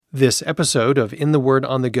This episode of In the Word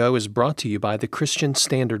on the Go is brought to you by the Christian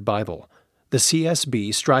Standard Bible. The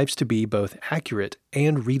CSB strives to be both accurate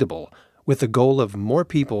and readable, with the goal of more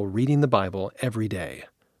people reading the Bible every day.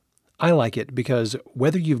 I like it because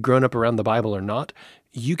whether you've grown up around the Bible or not,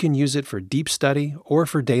 you can use it for deep study or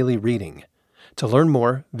for daily reading. To learn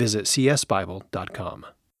more, visit csbible.com.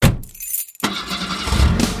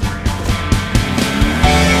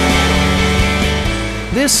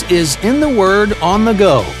 This is In the Word on the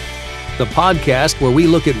Go, the podcast where we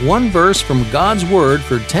look at one verse from God's Word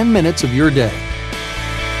for 10 minutes of your day.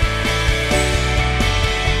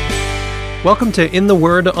 Welcome to In the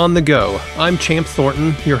Word on the Go. I'm Champ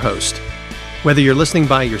Thornton, your host. Whether you're listening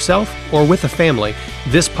by yourself or with a family,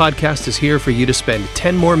 this podcast is here for you to spend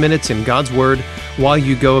 10 more minutes in God's Word while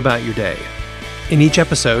you go about your day. In each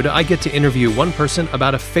episode, I get to interview one person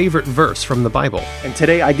about a favorite verse from the Bible. And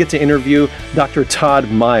today I get to interview Dr.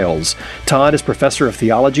 Todd Miles. Todd is professor of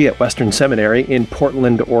theology at Western Seminary in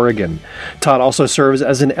Portland, Oregon. Todd also serves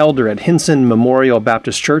as an elder at Hinson Memorial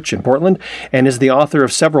Baptist Church in Portland and is the author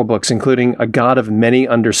of several books, including A God of Many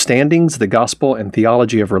Understandings, The Gospel and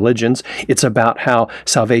Theology of Religions. It's about how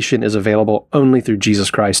salvation is available only through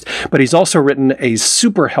Jesus Christ. But he's also written a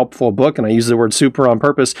super helpful book, and I use the word super on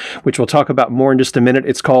purpose, which we'll talk about more in just a minute.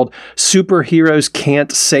 It's called Superheroes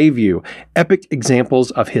Can't Save You, Epic Examples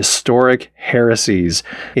of Historic Heresies.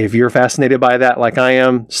 If you're fascinated by that like I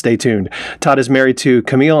am, stay tuned. Todd is married to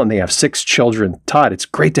Camille and they have 6 children. Todd, it's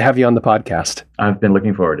great to have you on the podcast. I've been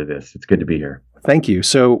looking forward to this. It's good to be here. Thank you.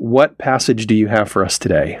 So what passage do you have for us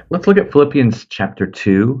today? Let's look at Philippians chapter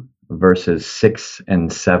 2, verses 6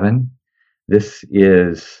 and 7. This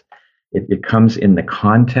is, it comes in the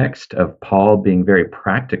context of Paul being very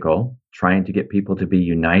practical, trying to get people to be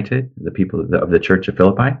united, the people of the church of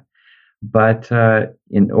Philippi. But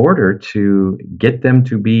in order to get them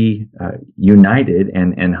to be united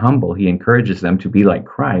and humble, he encourages them to be like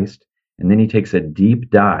Christ. And then he takes a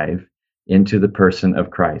deep dive into the person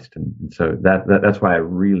of Christ. And so that's why I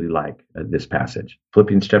really like this passage.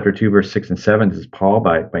 Philippians chapter 2, verse 6 and 7, this is Paul,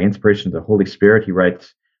 by inspiration of the Holy Spirit. He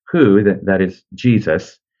writes, who, that is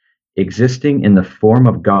Jesus, existing in the form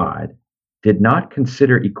of God, did not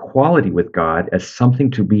consider equality with God as something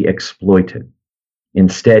to be exploited.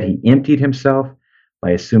 Instead, he emptied himself by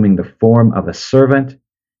assuming the form of a servant,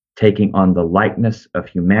 taking on the likeness of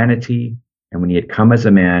humanity. And when he had come as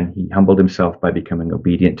a man, he humbled himself by becoming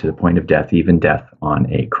obedient to the point of death, even death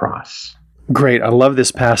on a cross. Great. I love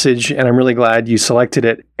this passage, and I'm really glad you selected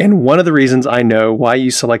it. And one of the reasons I know why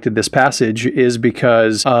you selected this passage is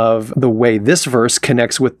because of the way this verse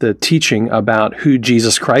connects with the teaching about who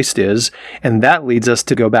Jesus Christ is. And that leads us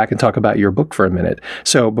to go back and talk about your book for a minute.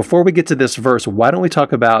 So before we get to this verse, why don't we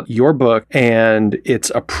talk about your book and its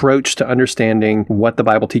approach to understanding what the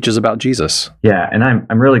Bible teaches about Jesus? Yeah, and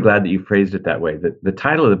I'm really glad that you phrased it that way. The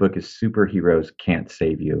title of the book is Superheroes Can't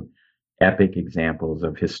Save You, Epic Examples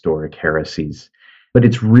of Historic Heresies. But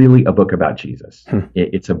it's really a book about Jesus.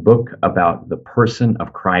 It's a book about the person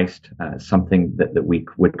of Christ, something that we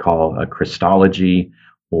would call a Christology,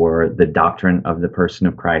 or the doctrine of the person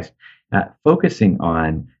of Christ, focusing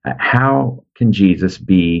on how can Jesus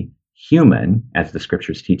be human, as the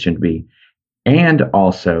scriptures teach him to be, and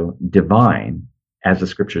also divine, as the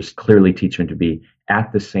scriptures clearly teach him to be,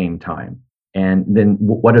 at the same time. And then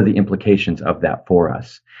what are the implications of that for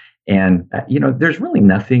us? And, there's really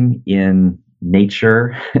nothing in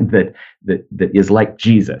nature that is like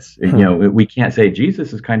Jesus. We can't say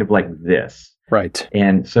Jesus is kind of like this. Right.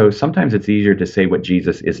 And so sometimes it's easier to say what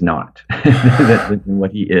Jesus is not than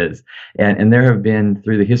what he is. And there have been,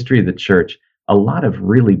 through the history of the church, a lot of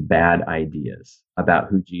really bad ideas about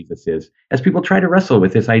who Jesus is, as people try to wrestle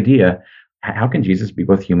with this idea, how can Jesus be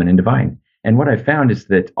both human and divine? And what I found is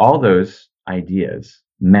that all those ideas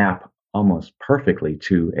map almost perfectly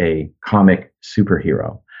to a comic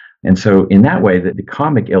superhero. And so in that way, the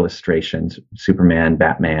comic illustrations, Superman,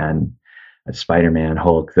 Batman, Spider-Man,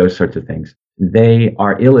 Hulk, those sorts of things, they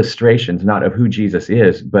are illustrations not of who Jesus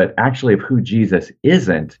is, but actually of who Jesus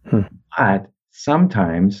isn't. But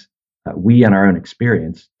sometimes we, in our own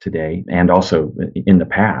experience today, and also in the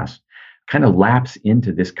past, kind of lapse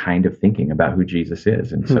into this kind of thinking about who Jesus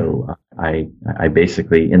is. And so I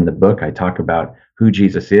basically, in the book, I talk about who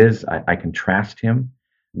Jesus is. I contrast him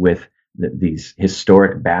with these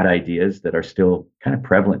historic bad ideas that are still kind of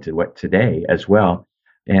prevalent to what today as well.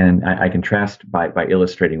 And I contrast by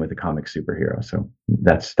illustrating with a comic superhero. So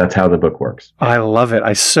that's how the book works. I love it.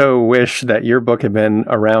 I so wish that your book had been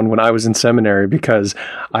around when I was in seminary, because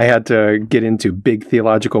I had to get into big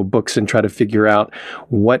theological books and try to figure out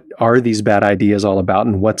what are these bad ideas all about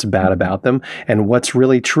and what's bad about them and what's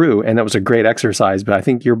really true. And that was a great exercise, but I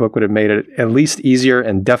think your book would have made it at least easier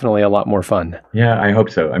and definitely a lot more fun. Yeah, I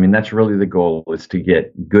hope so. I mean, that's really the goal, is to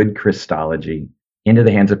get good Christology into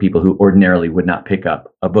the hands of people who ordinarily would not pick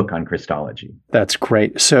up a book on Christology. That's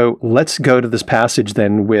great. So let's go to this passage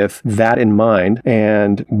then with that in mind.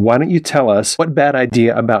 And why don't you tell us, what bad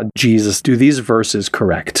idea about Jesus do these verses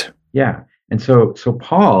correct? Yeah. And so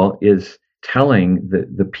Paul is telling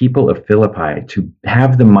the people of Philippi to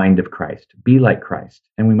have the mind of Christ, be like Christ.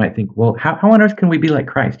 And we might think, well, how on earth can we be like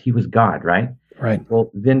Christ? He was God, right? Right.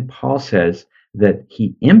 Well, then Paul says that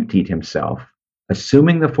he emptied himself,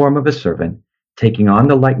 assuming the form of a servant, taking on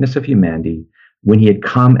the likeness of humanity, when he had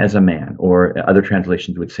come as a man, or other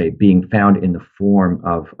translations would say being found in the form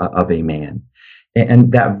of a man.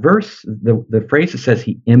 And that verse, the phrase that says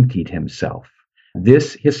he emptied himself,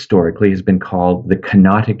 this historically has been called the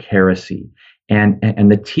kenotic heresy. And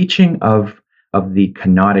the teaching of the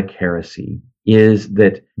kenotic heresy is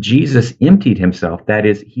that Jesus emptied himself. That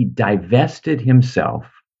is, he divested himself,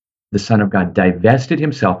 the Son of God divested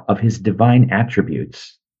himself of his divine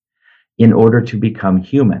attributes in order to become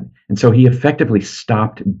human. And so he effectively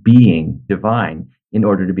stopped being divine in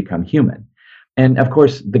order to become human. And of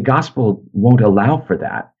course, the gospel won't allow for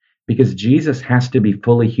that, because Jesus has to be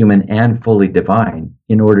fully human and fully divine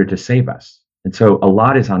in order to save us. And so a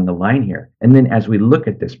lot is on the line here. And then as we look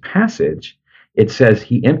at this passage, it says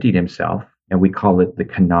he emptied himself, and we call it the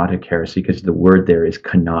kenotic heresy because the word there is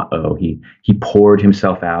kanao. He poured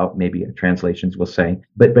himself out, maybe translations will say.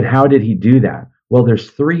 But how did he do that? Well,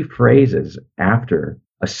 there's three phrases after: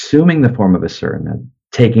 assuming the form of a servant,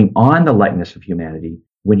 taking on the likeness of humanity,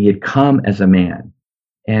 when he had come as a man.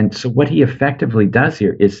 And so what he effectively does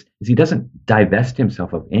here is he doesn't divest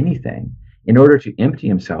himself of anything. In order to empty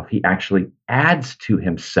himself, he actually adds to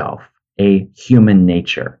himself a human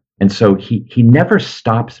nature. And so he never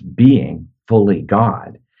stops being fully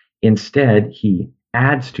God. Instead, he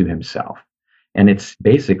adds to himself. And it's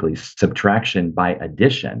basically subtraction by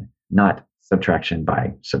addition, not subtraction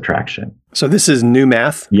by subtraction. So this is new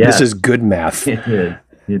math? Yes. This is good math. It is.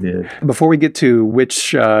 It is. Before we get to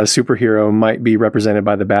which superhero might be represented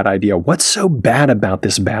by the bad idea, what's so bad about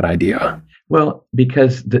this bad idea? Well,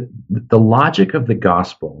 because the logic of the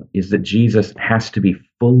gospel is that Jesus has to be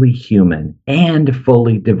fully human and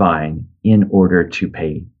fully divine in order to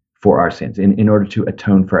pay for our sins, in order to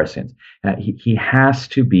atone for our sins. He has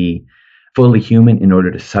to be fully human in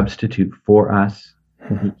order to substitute for us.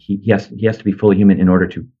 He has to be fully human in order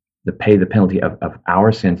to pay the penalty of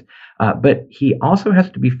our sins. But he also has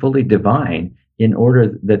to be fully divine in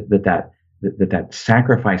order that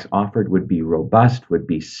sacrifice offered would be robust, would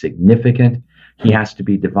be significant. He has to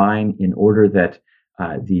be divine in order that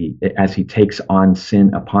as he takes on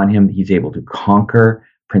sin upon him, he's able to conquer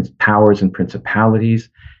powers and principalities.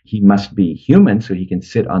 He must be human so he can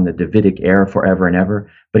sit on the Davidic heir forever and ever,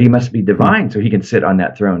 but he must be divine so he can sit on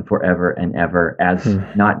that throne forever and ever as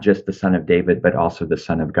not just the Son of David, but also the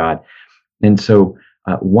Son of God. And so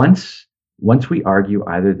once we argue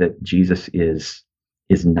either that Jesus is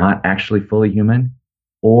not actually fully human,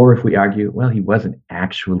 or if we argue, well, he wasn't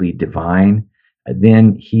actually divine,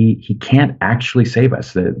 then he can't actually save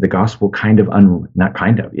us. The gospel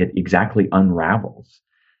it exactly unravels.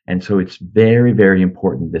 And so it's very, very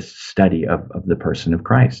important, this study of the person of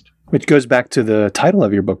Christ. Which goes back to the title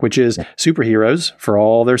of your book, which is Superheroes, for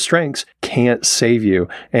all their strengths, can't save you.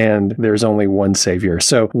 And there's only one savior.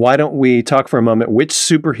 So why don't we talk for a moment, which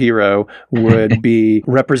superhero would be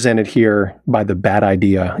represented here by the bad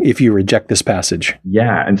idea if you reject this passage?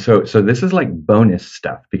 Yeah. And so this is like bonus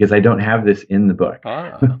stuff, because I don't have this in the book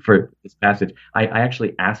for this passage. I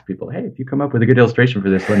actually asked people, hey, if you come up with a good illustration for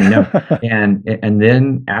this, let me know. and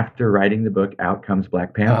then after writing the book, out comes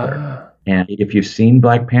Black Panther. And if you've seen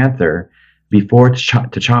Black Panther, before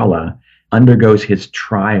T'Challa undergoes his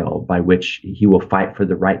trial by which he will fight for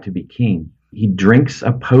the right to be king, he drinks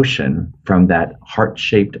a potion from that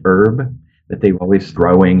heart-shaped herb that they were always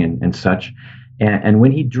throwing and such. And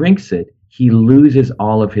when he drinks it, he loses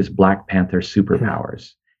all of his Black Panther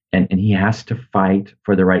superpowers. And he has to fight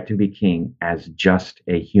for the right to be king as just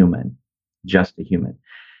a human.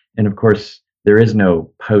 And of course, there is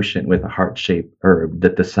no potion with a heart-shaped herb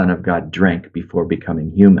that the Son of God drank before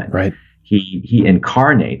becoming human. Right. He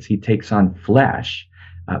incarnates, he takes on flesh,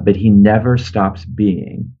 but he never stops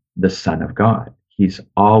being the Son of God. He's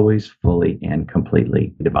always fully and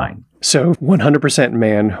completely divine. So 100%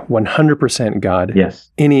 man, 100% God. Yes.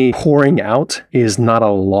 Any pouring out is not a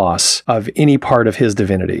loss of any part of his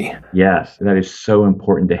divinity. Yes, that is so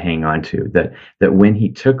important to hang on to, that when he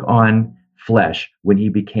took on flesh, when he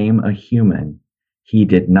became a human, he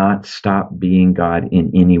did not stop being God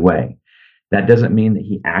in any way. That doesn't mean that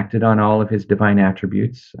he acted on all of his divine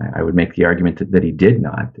attributes. I would make the argument that he did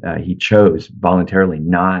not. He chose voluntarily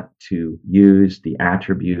not to use the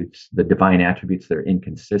attributes, the divine attributes that are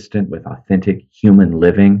inconsistent with authentic human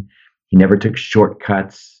living. He never took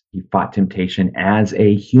shortcuts. He fought temptation as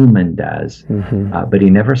a human does, but he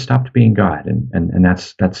never stopped being God. And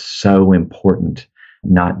that's so important,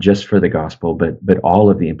 not just for the gospel, but all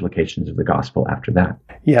of the implications of the gospel after that.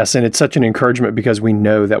 Yes, and it's such an encouragement because we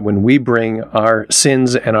know that when we bring our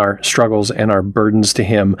sins and our struggles and our burdens to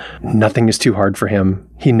him, nothing is too hard for him.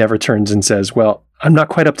 He never turns and says, well, I'm not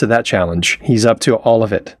quite up to that challenge. He's up to all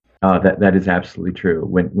of it. That is absolutely true.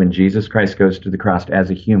 When Jesus Christ goes to the cross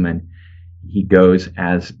as a human, he goes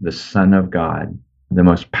as the Son of God, the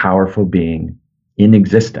most powerful being in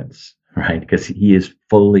existence, right? Because he is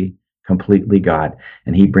fully, completely God.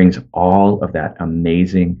 And he brings all of that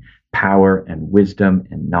amazing power and wisdom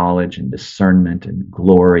and knowledge and discernment and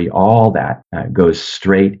glory, all that goes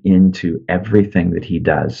straight into everything that he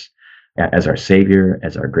does as our Savior,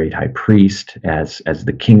 as our great high priest, as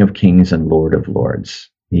the King of Kings and Lord of Lords.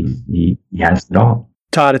 He has it all.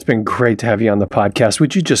 Todd, it's been great to have you on the podcast.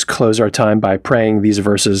 Would you just close our time by praying these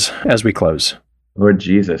verses as we close? Lord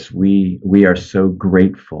Jesus, we are so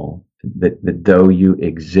grateful that though you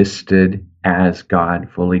existed as God,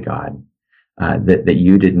 fully God, that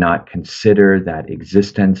you did not consider that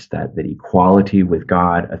existence, that equality with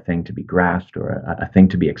God, a thing to be grasped or a thing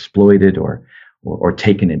to be exploited or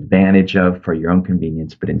taken advantage of for your own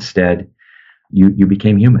convenience, but instead you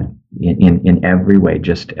became human in every way,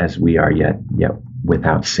 just as we are, yet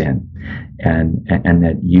without sin, and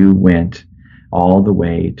that you went all the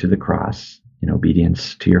way to the cross in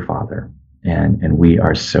obedience to your Father. And we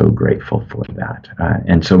are so grateful for that.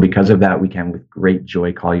 And so because of that, we can with great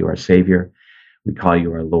joy call you our Savior. We call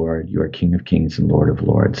you our Lord. You are King of Kings and Lord of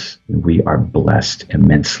Lords. We are blessed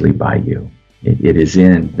immensely by you. It is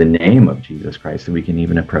in the name of Jesus Christ that we can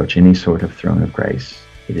even approach any sort of throne of grace.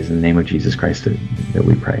 It is in the name of Jesus Christ that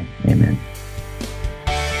we pray. Amen.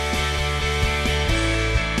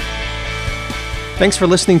 Thanks for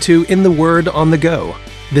listening to In the Word on the Go.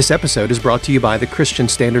 This episode is brought to you by the Christian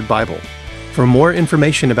Standard Bible. For more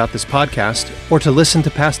information about this podcast or to listen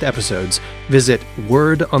to past episodes, visit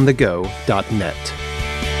wordonthego.net.